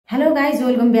Hello guys,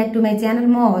 welcome back to my channel.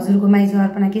 म हजुरको माइजु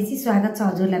अर्पणा केसी स्वागत छ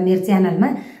हजुरलाई मेरो च्यानलमा।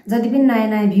 जति पनि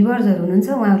नयाँ भ्युअर्सहरु हुनुहुन्छ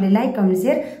उहाँहरूले लाइक, कमेन्ट,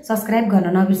 शेयर, सब्स्क्राइब गर्न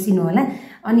नबिर्सिनु होला।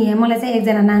 अनि मलाई चाहिँ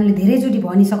एकजना नानीले धेरैचोटी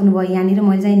भनिसक्नु भयो, यहाँनिर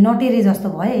मैले चाहिँ नटेरे जस्तो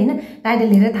भयो हैन, टाइटल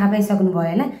हेरेर थाहा पाइसक्नु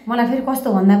भयो होला। मलाई फेरि कस्तो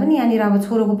भन्दा पनि यहाँनिर अब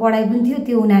छोरोको पढाइ पनि थियो,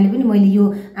 त्यो हुनाले पनि मैले यो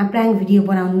प्राङ्क भिडियो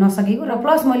बनाउन नसकेको र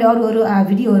प्लस मैले अरु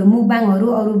भिडियोहरु मुकबाङहरु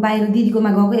अरु बाहिर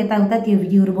दिदीकोमा गएको यताउता त्यो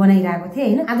भिडियोहरु बनाइरहेको थिएँ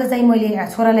हैन। आज चाहिँ मैले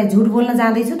छोरालाई झुट बोल्न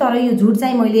जाँदै छु, तर यो झुट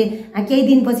चाहिँ मैले केही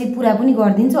दिनपछि पुरा पनि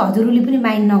गर्दिन्छु। हजुरहरूले पनि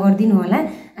माइन्ड नगर्दिनु होला।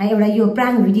 एउटा यो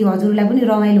प्राङ्क भिडियो हजुरलाई पनि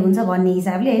रमाइलो हुन्छ भन्ने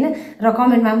हिसाबले हैन। र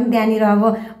कमेन्टमा पनि त्यहाँनिर अब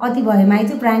अति भयो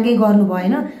माइजु प्राङ्कै गर्नु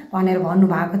भएन भनेर भन्नु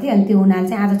भएको थियो। अनि त्यो हुनाले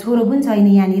चाहिँ आज छोरो पनि छैन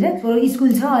यहाँनिर, छोरो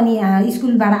स्कुल छ। अनि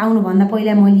स्कुलबाट आउनु भन्दा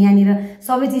पहिला मैले यहाँनिर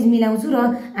सबै चिज मिलाउँछु र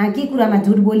के कुरामा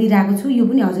झुट बोलिरहेको छु यो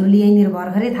पनि हजुरले यहाँनिर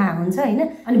भर्खरै थाहा हुन्छ हैन।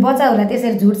 अनि बच्चाहरूलाई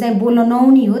त्यसरी झुट चाहिँ बोल्न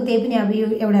नहुने हो, त्यही पनि अब यो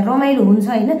एउटा रमाइलो हुन्छ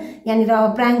हैन। यहाँनिर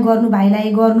अब प्राङ्क गर्नु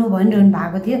भाइलाई गर्नु भनिरहनु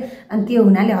भएको थियो। अनि त्यो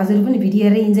हुनाले हजुर पनि भिडियो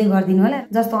हेरेर इन्जोय गरिदिनु होला।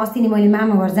 जस्तो अस्ति नि मैले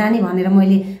मामा घर जाने भनेर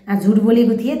मैले झुट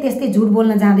बोलेको थिएँ, त्यस्तै झुट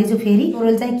बोल्न जाँदैछु फेरि।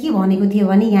 छोरोले चाहिँ के भनेको थियो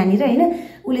भने यहाँनिर हैन,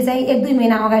 उसले चाहिँ 1-2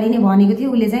 महिना अगाडि नै भनेको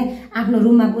थियो, उसले चाहिँ आफ्नो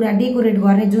रुममा पुरा डेकोरेट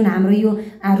गर्ने जुन हाम्रो यो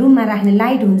रुममा राख्ने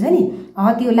लाइट हुन्छ नि,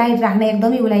 त्यो लाइट राख्ने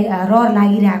एकदमै उसलाई रहर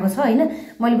लागिरहेको छ हैन।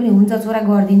 मैले पनि हुन्छ छोरा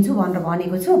गरिदिन्छु भनेर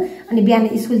भनेको छु। अनि बिहान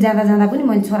स्कुल जाँदा जाँदा पनि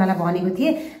मैले छोरालाई भनेको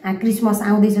थिएँ, क्रिसमस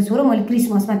आउँदैछ छोरो, मैले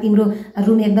क्रिसमसमा तिम्रो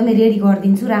रुम एकदमै रेडी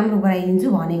गरिदिन्छु, राम्रो गराइदिन्छु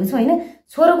भनेको छु हैन।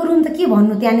 छोरोको रुम त के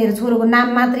भन्नु, त्यहाँनिर छोरोको नाम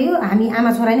मात्रै हो, हामी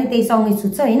आमा छोरा नै त्यही सँगै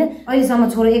सुत्छ हैन। अहिलेसम्म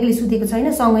छोरो एक्लै सुतेको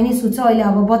छैन, सँगै नै सुत्छ। अहिले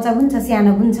अब बच्चा पनि छ,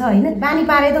 सानो पनि छ हैन। बानी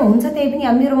पारे त हुन्छ, त्यही पनि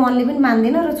अब मेरो मनले पनि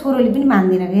मान्दैन र छोरोले पनि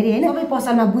मान्दैन फेरि हैन। सबै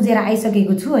पसलमा बुझेर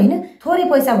आइसकेको छु हैन। थोरै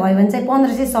पैसा भयो भने चाहिँ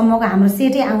 1500 सम्मको हाम्रो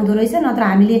सेटै आउँदो रहेछ, नत्र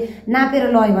हामीले नापेर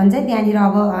लयो भने चाहिँ त्यहाँनिर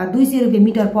अब 200 रुपियाँ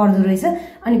मिटर पर्दो रहेछ।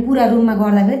 अनि पुरा रुममा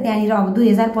गर्दाखेरि त्यहाँनिर अब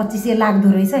 2000-2500 लाग्दो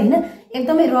रहेछ हैन।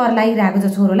 एकदमै रहर लागिरहेको छ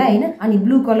छोरोलाई हैन। अनि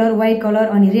ब्लू कलर, व्हाइट कलर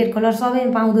अनि रेड कलर सबै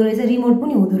पाउँदो रहेछ, रिमोट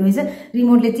पनि हुँदो रहेछ,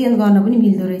 रिमोटले चेन्ज गर्न पनि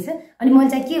मिल्दो रहेछ। अनि मैले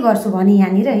चाहिँ के गर्छु भने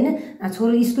यहाँनिर हैन,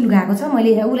 छोरो स्कुल गएको छ,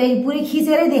 मैले उसलाई पुरै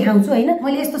खिचेरै देखाउँछु हैन।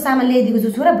 मैले यस्तो सामान ल्याइदिएको छु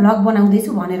छोरा, भ्लग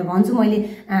बनाउँदैछु भनेर भन्छु। मैले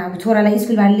छोरालाई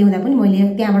स्कुलबाट ल्याउँदा पनि मैले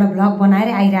त्यहाँबाट भ्लग बनाएर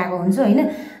आइरहेको हुन्छु हैन।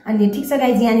 अनि ठिक छ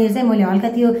गाइज, यहाँनिर चाहिँ मैले हल्का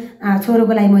त्यो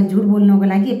छोरोको लागि मैले झुट बोल्नको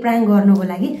लागि, प्राङ्क गर्नको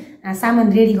लागि सामान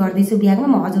रेडी गर्दैछु ब्यागमा।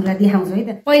 म हजुरलाई देखाउँछु है त।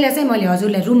 पहिला चाहिँ मैले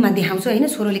हजुरलाई रुममा देखाउँछु हैन,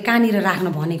 छोरोले कहाँनिर राख्न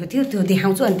भनेको थियो त्यो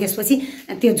देखाउँछु। अनि त्यसपछि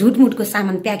त्यो झुटमुटको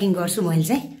सामान प्याकिङ गर्छु मैले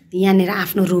चाहिँ। यहाँनिर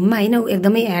आफ्नो रुममा हैन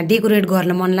एकदमै डेकोरेट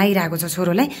गर्न मन लागिरहेको छ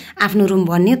छोरोलाई। आफ्नो रुम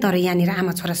भन्ने तर यहाँनिर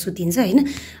आमा छोरा सुतिन्छ हैन।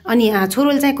 अनि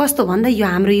छोरोले चाहिँ कस्तो भन्दा यो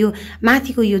हाम्रो यो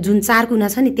माथिको यो जुन 4 कुना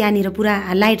छ नि, त्यहाँनिर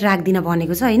पुरा लाइट राख्दिन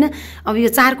भनेको छ हैन। अब यो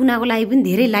 4 कुनाको लागि पनि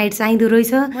धेरै लाइट चाहिँदो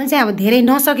रहेछ। मैले चाहिँ अब धेरै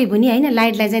नसके पनि हैन,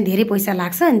 लाइटलाई चाहिँ धेरै पैसा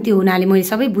लाग्छ। अनि त्यो हुनाले मैले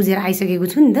सबै बुझेर आइसकेको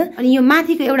छु नि त। अनि यो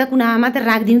माथिको एउटा कुनामा मात्र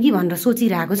राखिदिउँ कि भनेर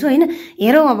सोचिरहेको छु हैन।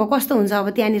 हेरौँ अब कस्तो हुन्छ।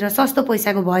 अब त्यहाँनिर सस्तो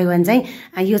पैसाको भयो भने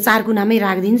चाहिँ यो 4 कुनामै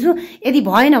राखिदिन्छु, यदि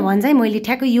भएन भने चाहिँ मैले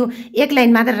ठ्याक्कै यो 1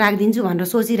 लाइन मात्र राखिदिन्छु भनेर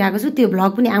सोचिरहेको छु। त्यो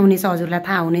भ्लग पनि आउनेछ, हजुरलाई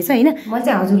थाहा हुनेछ हैन। म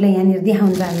चाहिँ हजुरलाई यहाँनिर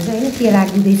देखाउन जाँदैछु हैन के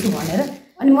राखिदिँदैछु भनेर।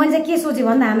 अनि मैले चाहिँ के सोचेँ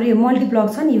भन्दा हाम्रो यो मल्टिप्लग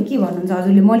छ नि, यो के भन्नुहुन्छ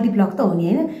हजुरले, मल्टिप्लग त हो नि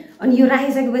हैन। अनि यो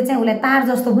राखिसकेपछि चाहिँ उसलाई तार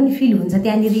जस्तो पनि फिल हुन्छ,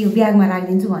 त्यहाँनिर यो ब्यागमा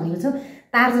राखिदिन्छु भनेको छु।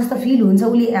 तार जस्तो फिल हुन्छ,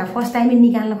 उसले फर्स्ट टाइमै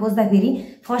निकाल्न खोज्दाखेरि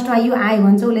फर्स्टमा यो आयो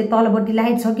भने चाहिँ उसले तलपट्टि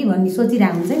लाइट छ कि भन्ने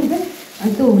सोचिरहेको हुन्छ नि त।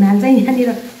 अनि त्यो हुनाले चाहिँ यहाँनिर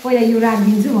पहिला यो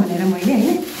राखिदिन्छु भनेर मैले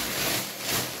हैन।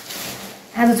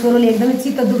 आज छोरोले एकदमै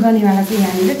चित्त दुखाउनेवाला छ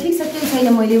यहाँनिर। ठिक छ, केही छैन,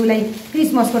 मैले उसलाई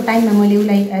क्रिसमसको टाइममा मैले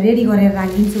उसलाई रेडी गरेर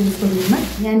राखिदिन्छु उसको रुममा।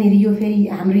 यहाँनिर यो फेरि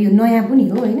हाम्रो यो नयाँ पनि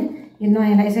हो हैन। यो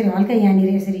नयाँलाई यसरी हल्का यहाँनिर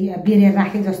यसरी बेरेर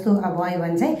राखे जस्तो भयो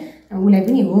भने चाहिँ उसलाई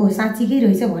पनि हो साँच्चीकै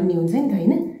रहेछ भन्ने हुन्छ नि त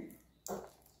हैन।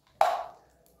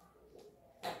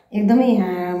 एकदमै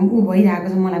भइरहेको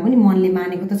छ, मलाई पनि मनले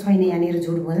मानेको त छैन यहाँनिर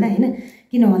झुट बोल्दा हैन।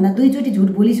 किन भन्दा 2 चोटि झुट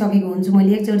बोलिसकेको हुन्छु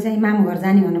मैले। एकचोटि चाहिँ मामा घर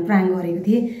जाने भनेर प्राङ्क गरेको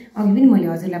थिएँ, अघि पनि मैले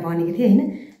हजुरलाई भनेको थिएँ हैन।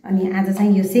 अनि आज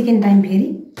चाहिँ यो सेकेन्ड टाइम फेरि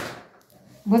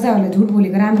बच्चाहरूलाई झुट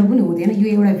बोलेको राम्रो पनि हुँदैन। यो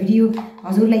एउटा भिडियो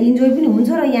हजुरलाई इन्जोय पनि हुन्छ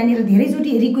र यहाँनिर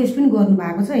धेरैचोटि रिक्वेस्ट पनि गर्नु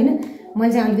भएको छ हैन।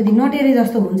 मैले चाहिँ अलिकति नटेरे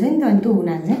जस्तो हुन्छ नि त, अनि त्यो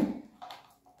हुनाले चाहिँ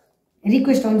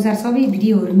रिक्वेस्ट अनुसार सबै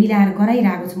भिडियोहरू मिलाएर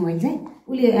गराइरहेको छु मैले चाहिँ।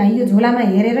 उसले यो झोलामा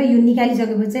हेरेर यो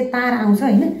निकालिसकेपछि चाहिँ तार आउँछ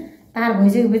हैन, तार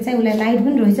भइसकेपछि चाहिँ उसलाई लाइट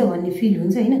पनि रहेछ भन्ने फिल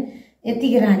हुन्छ हैन।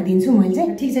 यतिकै राखिदिन्छु मैले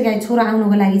चाहिँ। ठिक छ गाइस, छोरा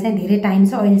आउनुको लागि चाहिँ धेरै टाइम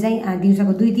छ। अहिले चाहिँ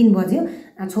दिउँसोको 2-3 बज्यो।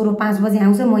 छोरो 5 बजे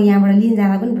आउँछ, म यहाँबाट लिन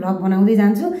जाँदा पनि भ्लग बनाउँदै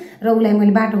जान्छु र उसलाई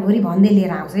मैले बाटोभरि भन्दै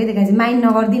लिएर आउँछु है त गाइज। माइन्ड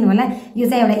नगरिदिनु होला, यो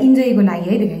चाहिँ एउटा इन्जोयको लागि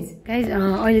है त गाइज। गाइज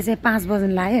अहिले चाहिँ 5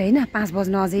 बज्न लाग्यो होइन, 5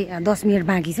 बज्न अझै 10 मिनट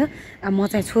बाँकी छ। म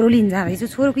चाहिँ छोरो लिन जाँदैछु।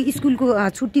 छोरोको स्कुलको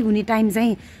छुट्टी हुने टाइम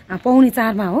चाहिँ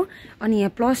 3:45 मा हो, अनि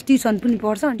प्लस ट्युसन पनि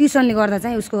पढ्छ। ट्युसनले गर्दा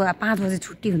चाहिँ उसको 5 बजे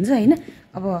छुट्टी हुन्छ होइन।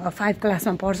 अब 5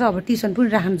 क्लासमा पढ्छ, अब ट्युसन पनि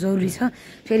राख्नु जरुरी छ।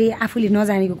 फेरि आफूले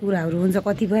नजानेको कुराहरू हुन्छ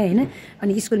कतिपय होइन,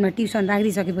 अनि स्कुलमा ट्युसन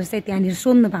राखिदिइसकेपछि चाहिँ त्यहाँनिर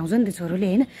सोध्न पाउँछ नि त छोरोले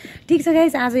होइन। ठिक छ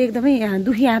गाइज, आज एकदमै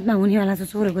दुखी आत्मा हुनेवाला छ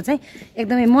छोरोको चाहिँ।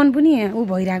 एकदमै मन पनि ऊ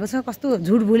भइरहेको छ, कस्तो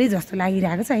झुट बोले जस्तो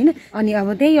लागिरहेको छ होइन। अनि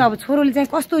अब त्यही अब छोरोले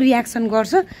चाहिँ कस्तो रियाक्सन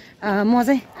गर्छ। म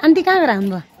चाहिँ आन्टी कहाँ गएर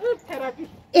आउनुभयो?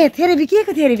 ए थेरेपी के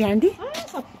को थेरेपी आन्टी?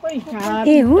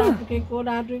 ए हो,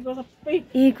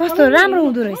 ए कस्तो राम्रो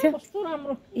हुँदो रहेछ।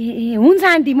 ए हुन्छ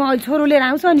आन्टी, म अहिले छोरो लिएर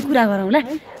आउँछु अनि कुरा गरौँला।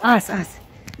 हस् हस्।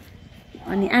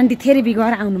 अनि आन्टी थेरेपी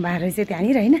गरेर आउनु भएको रहेछ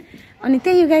त्यहाँनिर होइन। अनि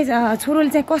त्यही गाइज छोरोले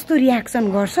चाहिँ कस्तो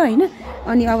रियाक्सन गर्छ होइन।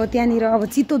 अनि अब त्यहाँनिर अब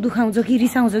चित्तो दुखाउँछ कि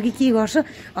रिसाउँछ कि के गर्छ,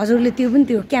 हजुरले त्यो पनि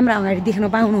त्यो क्यामेरा अगाडि देख्न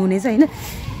पाउनुहुनेछ होइन।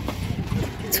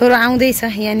 छोरो आउँदैछ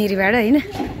यहाँनिरबाट होइन।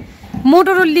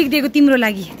 मोटोरोल लेखिदिएको तिम्रो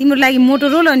लागि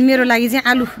मोटोरोल, अनि मेरो लागि चाहिँ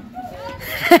आलु।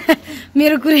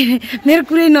 मेरो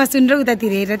कुरै नसुनेर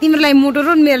उतातिर हेरेर, तिम्रो लागि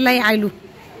मोटोरोल, मेरो लागि आलु।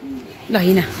 ल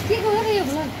हिँड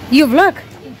यो भ्लग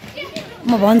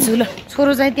म भन्छु ल।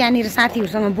 छोरो चाहिँ त्यहाँनिर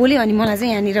साथीहरूसँग बोल्यो, अनि मलाई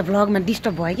चाहिँ यहाँनिर भ्लगमा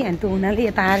डिस्टर्ब भयो कि, अनि त्यो हुनाले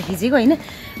यता आएर खिचेको होइन।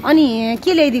 अनि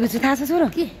के ल्याइदिएको छु थाहा छ छोरो?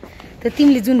 त्यो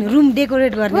तिमीले जुन रुम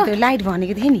डेकोरेट गर्ने त्यो लाइट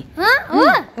भनेको थियौ नि,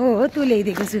 हो त्यो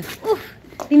ल्याइदिएको छु।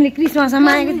 तिमीले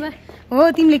क्रिसमसमा आएको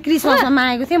हो, तिमीले क्रिसमसमा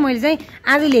आएको थियो, मैले चाहिँ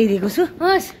आजै ल्याइदिएको छु।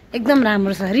 एकदम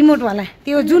राम्रो छ, रिमोटवाला।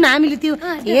 त्यो जुन हामीले त्यो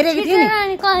हेरेको थियो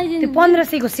नि, त्यो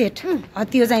 1500 को सेट,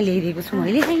 त्यो चाहिँ ल्याइदिएको छु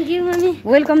मैले।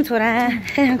 वेलकम छोरा,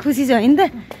 खुसी छ होइन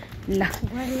त? ल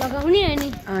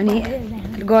अनि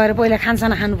गएर पहिला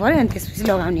खानसाना खानु पर्यो, अनि त्यसपछि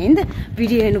लगाउने होइन त।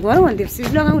 भिडियो हेर्नु गरौँ अनि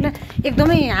त्यसपछि लगाउँला।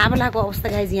 एकदमै हावालाको अवस्था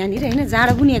गाइज यहाँनिर होइन।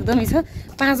 जाडो पनि एकदमै छ,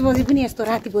 5 बजी पनि यस्तो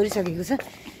राति परिसकेको छ।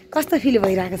 कस्तो फिल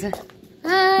भइरहेको छ?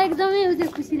 एकदमै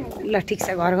खुसी लाग्यो। ल ठिक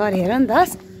छ, घर घर हेर नि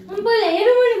त।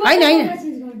 होइन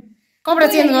कपडा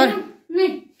चेन्ज गर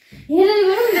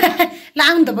ल,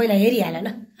 आउनु त पहिला हेरिहाल ल।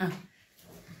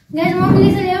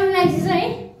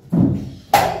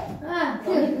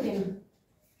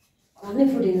 धनै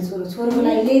फुटेन छोरोको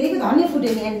लागि ल्याइदिएको, धनै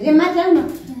फुटेन। यहाँ माथि आउनु,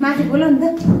 माथि बोल नि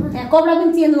त। यहाँ कपडा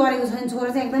पनि चेन्ज गरेको छैन, छोरो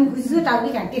चाहिँ एकदम खुसी छ, टाउकी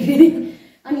घाँटी फेरि।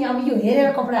 अनि अब यो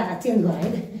हेरेर कपडा चेन्ज गर है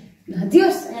त।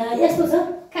 दियोस् यस्तो छ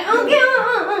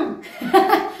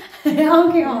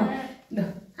ल,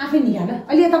 आफै निकाल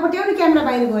अलि यतापट्टि आउनु, क्यामेरा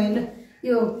बाहिर गयो ल।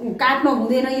 यो काट्न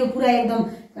हुँदैन, यो पुरा एकदम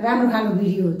राम्रो खालको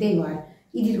भिडियो हो, त्यही भएर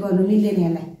एडिट गर्नु मिल्दैन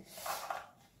यसलाई।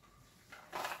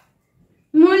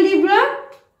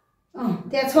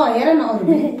 त्यहाँ छ हेर न अरू।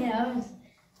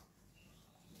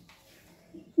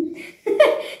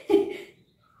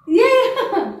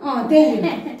 त्यही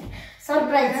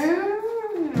सरप्राइज।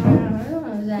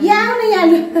 यहाँ आउनु, यहाँ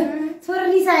छोरा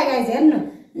रिसाए गाइज हेर्नु।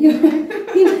 यो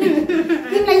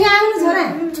तिमीलाई यहाँ आउनु छोरा,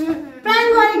 प्राङ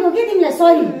गरेको के तिमीलाई,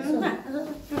 सरी।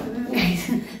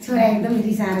 छोरा एकदम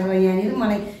रिसाएर गयो यहाँनिर।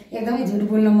 मलाई एकदमै झुट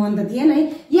बोल्न मन त थिएन है।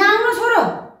 यहाँ आउनु छोरो,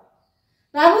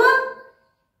 बाबु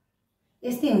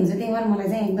यस्तै हुन्छ। त्यही भएर मलाई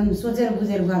चाहिँ एकदम सोचेर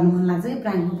बुझेर गर्नु मन लाग्छ है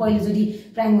प्राङको। पहिलोचोटि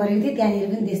प्राङ गरेको थिएँ, त्यहाँनिर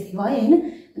पनि त्यस्तै भयो होइन।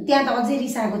 त्यहाँ त अझै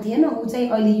रिसाएको थिएन ऊ चाहिँ।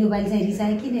 अहिले यो पालि चाहिँ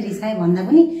रिसाए, किन रिसाए भन्दा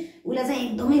पनि उसलाई चाहिँ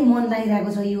एकदमै मन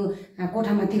लागिरहेको छ यो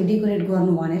कोठामा त्यो डेकोरेट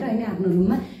गर्नु भनेर होइन, आफ्नो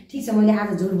रुममा। ठिक छ, मैले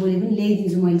आज झुट बोले पनि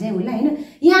ल्याइदिन्छु मैले चाहिँ उसलाई होइन।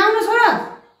 यहाँ आउनु छोरा,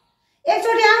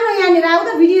 एकचोटि आउनु यहाँनिर, आऊ त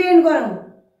भिडियो एन्ड गरौँ।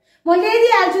 म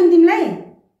ल्याइदिइहाल्छु नि तिमीलाई।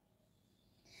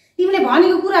 तिमीले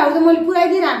भनेको कुराहरू त मैले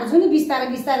पुऱ्याइदिइरहेको छु नि, बिस्तारै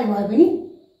बिस्तारै भए पनि।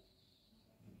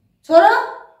 छोरो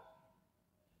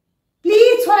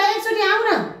प्लिज, छोरा एकचोटि आऊ न।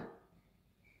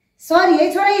 सरी है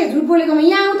छोरा, यो झुट बोलेकोमा।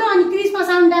 यहाँ आऊ त। अनि क्रिसमस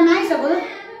आउने टाइम आइसक्यो,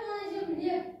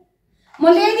 म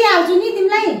ल्याइदिइहाल्छु नि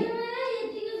तिमीलाई।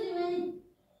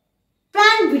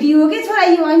 प्राङ भिडियो हो कि छोरा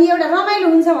यो, अनि एउटा रमाइलो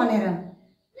हुन्छ भनेर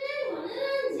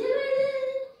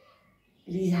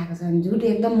रिसाएको छ। अनि झुट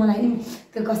एकदम मलाई नि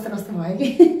त्यो कस्तो कस्तो भयो कि।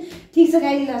 ठिक छ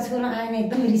गाइज, ल छोरा आएन,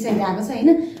 एकदम रिसाइरहेको छ होइन।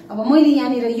 अब मैले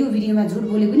यहाँनिर यो भिडियोमा झुट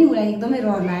बोले पनि उसलाई एकदमै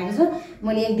रहर लागेको छ।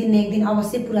 मैले एक दिन न एक दिन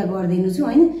अवश्य पुरा गरिदिनु छु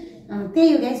होइन।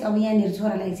 त्यही हो गाइज। अब यहाँनिर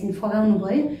छोरालाई एकछिन फगाउनु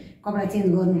पऱ्यो, कपडा चेन्ज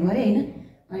गर्नु पऱ्यो होइन।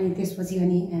 अनि त्यसपछि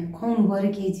अनि खुवाउनु पऱ्यो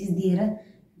केही चिज दिएर।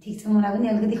 ठिक छ, मलाई पनि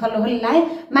अलिकति खल्लो खल्लो लाग्यो।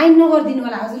 माइन्ड नगरिदिनु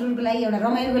होला, हजुरहरूको लागि एउटा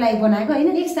रमाइलोको लागि बनाएको होइन।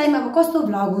 नेक्स्ट टाइम अब कस्तो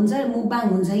भ्लग हुन्छ, मुकबाङ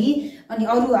हुन्छ कि अनि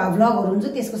अरू भ्लगहरू हुन्छ,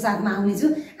 त्यसको साथमा आउनेछु।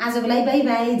 आजको लागि बाई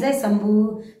बाई, जय शम्भु।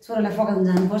 छोरालाई फगाउनु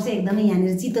जानुपर्छ, एकदमै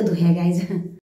यहाँनिर चित्त दुख्यो गाइज।